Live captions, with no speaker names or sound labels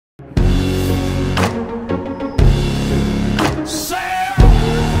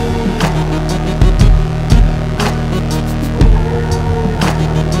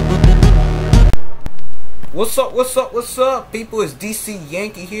What's up, what's up, what's up, people? It's DC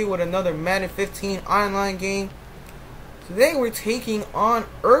Yankee here with another Madden 15 online game. Today we're taking on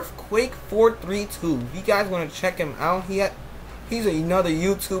Earthquake 432. If you guys want to check him out, he's another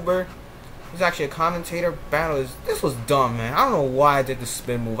YouTuber. He's actually a commentator. This was dumb, man. I don't know why I did the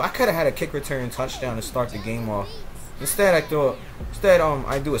spin move. I could have had a kick return touchdown to start the game off. Instead, I do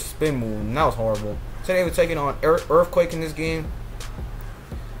a spin move, and that was horrible. Today we're taking on Earthquake in this game.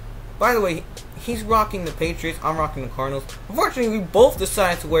 By the way, he's rocking the Patriots. I'm rocking the Cardinals. Unfortunately, we both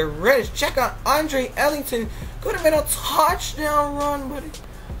decided to wear red. Check out Andre Ellington. Could have been a touchdown run, but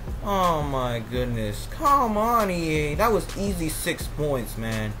oh my goodness! Come on, EA. That was easy 6 points,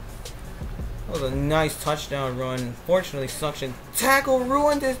 man. That was a nice touchdown run. Fortunately, suction tackle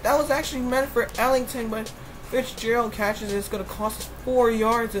ruined it. That was actually meant for Ellington, but Fitzgerald catches it. It's gonna cost us 4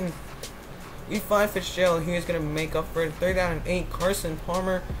 yards, and we find Fitzgerald here is gonna make up for it. 3rd down and 8. Carson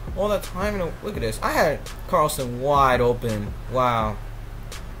Palmer. All that time, and look at this. I had Carlson wide open. Wow.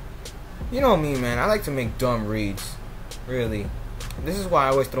 You know me, man. I like to make dumb reads. Really. This is why I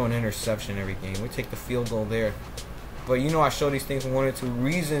always throw an interception every game. We take the field goal there. But you know I show these things for 1 or 2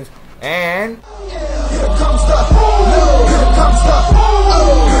 reasons. And here comes the here comes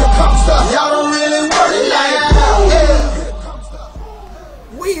the y'all don't really want it like that.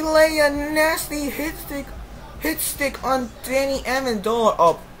 We lay a nasty hit stick on Danny Amendola.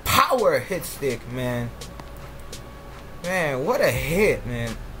 A power hit stick, man. Man, what a hit,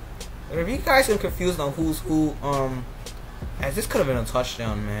 man. But if you guys are confused on who's who, as this could have been a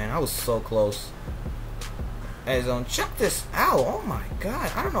touchdown, man. I was so close. As check this out. Oh my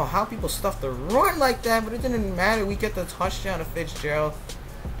god. I don't know how people stuff the run like that, but it didn't matter. We get the touchdown to Fitzgerald.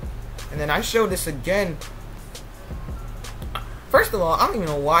 And then I showed this again. First of all, I don't even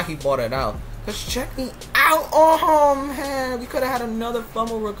know why he bought it out. Cause check me out. Oh man, we could have had another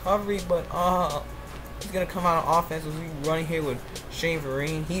fumble recovery, but he's gonna come out of offense as we run here with Shane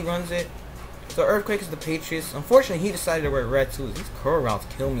Vereen. He runs it. So Earthquake is the Patriots. Unfortunately, he decided to wear red too. These curl routes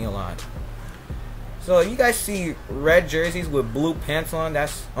kill me a lot. So you guys see red jerseys with blue pants on.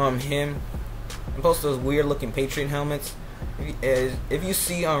 That's him. And plus those weird looking Patriot helmets. If you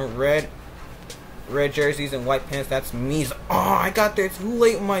see red jerseys and white pants, that's me. So, I got there too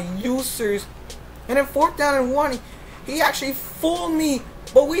late with my users. And then 4th down and 1, he actually fooled me,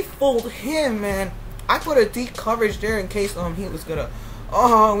 but we fooled him, man. I put a deep coverage there in case he was gonna.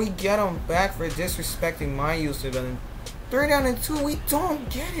 We get him back for disrespecting my user. Then 3rd down and 2, we don't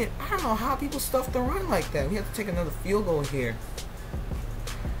get it. I don't know how people stuff the run like that. We have to take another field goal here.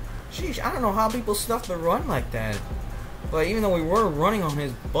 Sheesh, I don't know how people stuff the run like that. But even though we were running on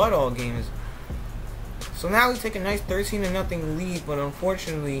his butt all game, so now we take a nice 13-0 lead. But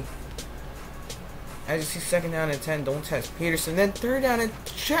unfortunately, as you see, 2nd down and 10, don't test Peterson. Then 3rd down and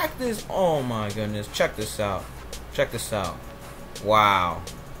check this. Oh my goodness, check this out. Check this out. Wow,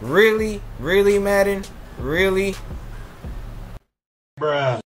 really, Madden, really.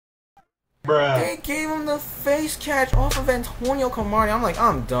 Bruh. They gave him the face catch off of Antonio Cromartie. I'm like,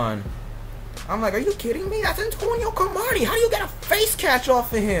 I'm done. I'm like, are you kidding me? That's Antonio Cromartie. How do you get a face catch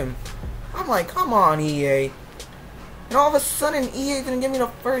off of him? I'm like, come on, EA. And all of a sudden, EA didn't give me the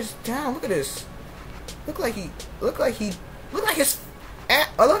 1st down. Look at this. Looked like his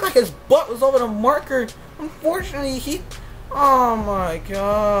butt was over the marker. Unfortunately, oh my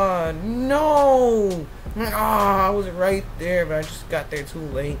god, no. I was right there, but I just got there too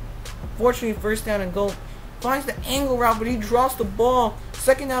late. Fortunately, 1st down and goal. Finds the angle route, but he drops the ball.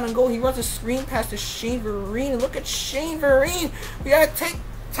 2nd down and goal. He runs a screen pass to Shane Vereen. And look at Shane Vereen. We gotta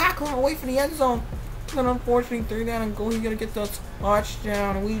tackle him away from the end zone. And unfortunately, 3rd down and goal. He's gonna get the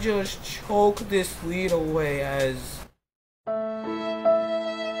touchdown. And we just choke this lead away as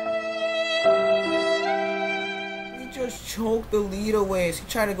just choked the lead away as he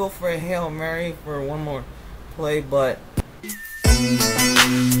tried to go for a Hail Mary for one more play, but he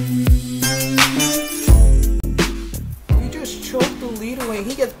just choked the lead away.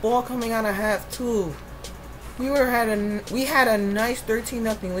 He gets ball coming out of half too. We had a nice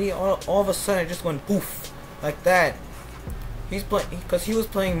 13-0 lead. All of a sudden it just went poof like that. Because he was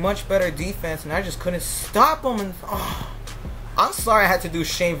playing much better defense and I just couldn't stop him. And I'm sorry I had to do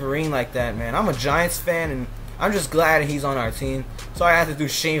Shane Vereen like that, man. I'm a Giants fan and I'm just glad he's on our team. Sorry I had to do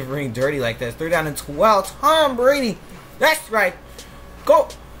Shane Vereen dirty like that. 3rd down and 12. Tom Brady. That's right. Go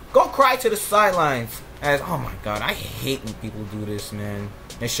cry to the sidelines. Oh my god, I hate when people do this, man.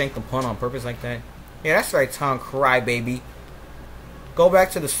 They shank the punt on purpose like that. Yeah, that's right, Tom Crybaby. Go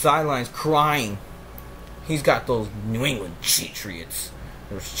back to the sidelines crying. He's got those New England Cheatriots.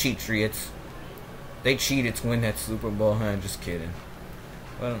 Those Cheatriots. They cheated to win that Super Bowl. Huh? Just kidding.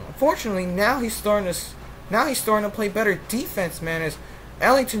 But unfortunately, now he's starting to Now he's starting to play better defense, man, as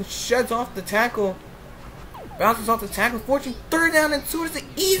Ellington sheds off the tackle. Bounces off the tackle. Fortune, 3rd down and 2. It's an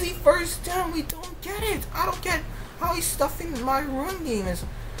easy 1st down. We don't get it. I don't get how he's stuffing my run game. As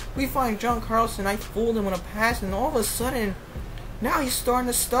we find John Carlson, I fooled him with a pass, and all of a sudden, now he's starting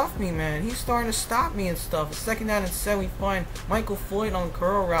to stuff me, man. He's starting to stop me and stuff. 2nd down and 7. We find Michael Floyd on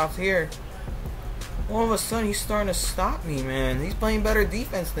curl routes here. All of a sudden, he's starting to stop me, man. He's playing better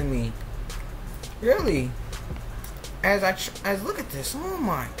defense than me. Really. As look at this. Oh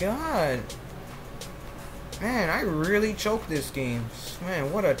my god. Man, I really choked this game.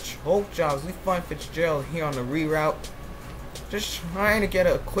 Man, what a choke job. We find Fitzgerald here on the reroute. Just trying to get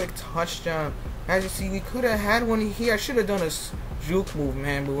a quick touchdown. As you see, we could have had one here. I should have done a juke move,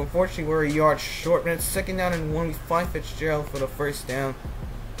 man. But unfortunately, we're a yard short. Man, it's 2nd down and 1. We find Fitzgerald for the 1st down.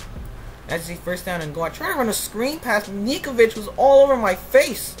 As you see, 1st down and go. I tried to run a screen pass. Nikovic was all over my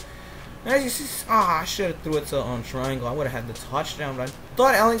face. And as you see, I should have threw it to triangle. I would have had the touchdown. But I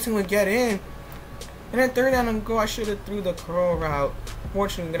thought Ellington would get in. And then 3rd down and go, I should have threw the curl route.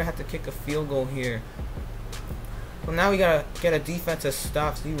 Fortunately, we're going to have to kick a field goal here. So now we got to get a defensive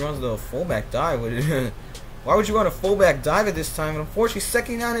stop. So he runs the fullback dive with it. Why would you run a fullback dive at this time? And unfortunately,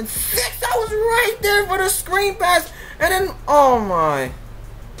 2nd down and 6. I was right there for the screen pass. And then, oh my.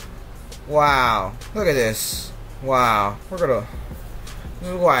 Wow. Look at this. Wow. This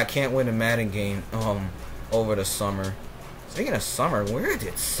is why I can't win a Madden game over the summer. Speaking of summer, where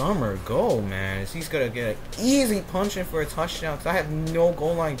did summer go, man? He's gonna get an easy punch in for a touchdown because I have no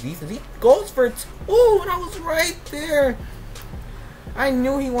goal line defense. He goes for 2, and I was right there. I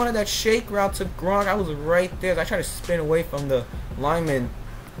knew he wanted that shake route to Gronk. I was right there. I tried to spin away from the lineman.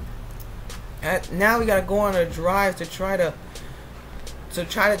 And now we gotta go on a drive to try to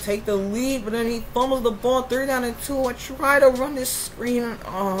take the lead, but then he fumbles the ball. 3rd down and 2. I try to run this screen.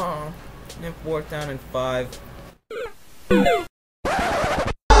 And then 4th down and 5. Here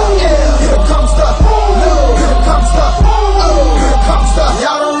comes the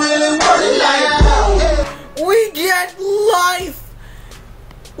y'all don't really want it like we get life.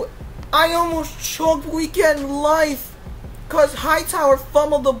 I almost choked. We get life because Hightower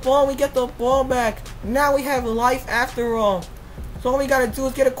fumbled the ball. We get the ball back. Now we have life after all. So all we gotta do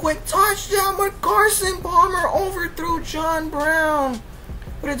is get a quick touchdown. But Carson Palmer overthrew John Brown.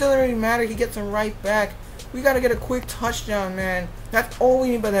 But it doesn't really matter. He gets him right back. We gotta get a quick touchdown, man. That's all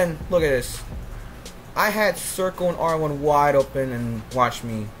we need. But then, look at this. I had circle and R1 wide open, and watch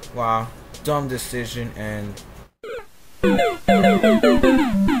me. Wow. Dumb decision, and...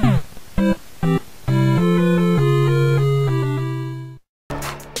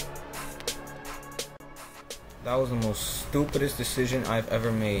 that was the most stupidest decision I've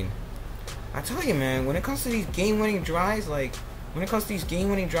ever made. I tell you, man, when it comes to these game-winning drives, when it comes to these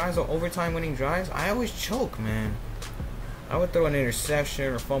game-winning drives or overtime-winning drives, I always choke, man. I would throw an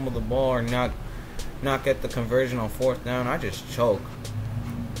interception or fumble the ball or not get the conversion on 4th down. I just choke.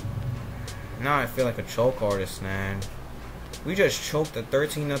 Now I feel like a choke artist, man. We just choked a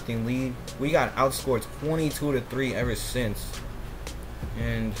 13-0 lead. We got outscored 22-3 ever since.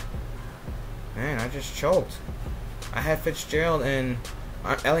 And, man, I just choked. I had Fitzgerald and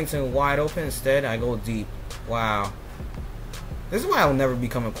Ellington wide open. Instead, I go deep. Wow. This is why I'll never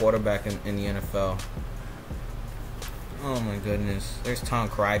become a quarterback in the NFL. Oh my goodness. There's Tom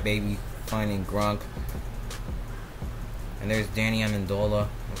Crybaby finding Gronk. And there's Danny Amendola.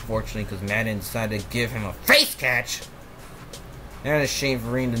 Unfortunately, because Madden decided to give him a face catch. And there's Shane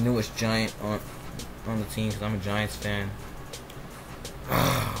Vereen, the newest Giant on the team, because I'm a Giants fan.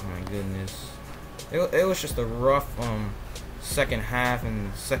 Oh my goodness. It was just a rough 2nd half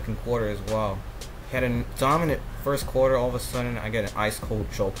and 2nd quarter as well. Had a dominant 1st quarter. All of a sudden, I get an ice cold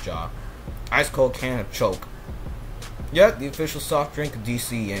choke job. Ice cold can of choke. Yep, the official soft drink of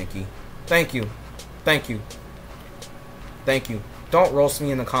DC Yankee. Thank you. Thank you. Thank you. Don't roast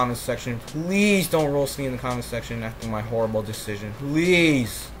me in the comments section. Please don't roast me in the comments section after my horrible decision.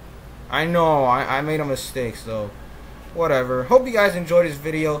 Please. I know I made a mistake, so whatever. Hope you guys enjoyed this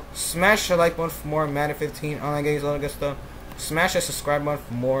video. Smash the like button for more Madden 15 online games, all that good stuff. Smash that subscribe button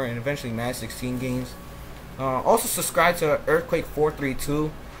for more, and eventually Madden 16 games. Also subscribe to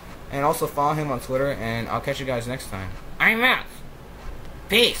Earthquake432, and also follow him on Twitter, and I'll catch you guys next time. I'm out.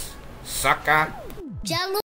 Peace, sucker.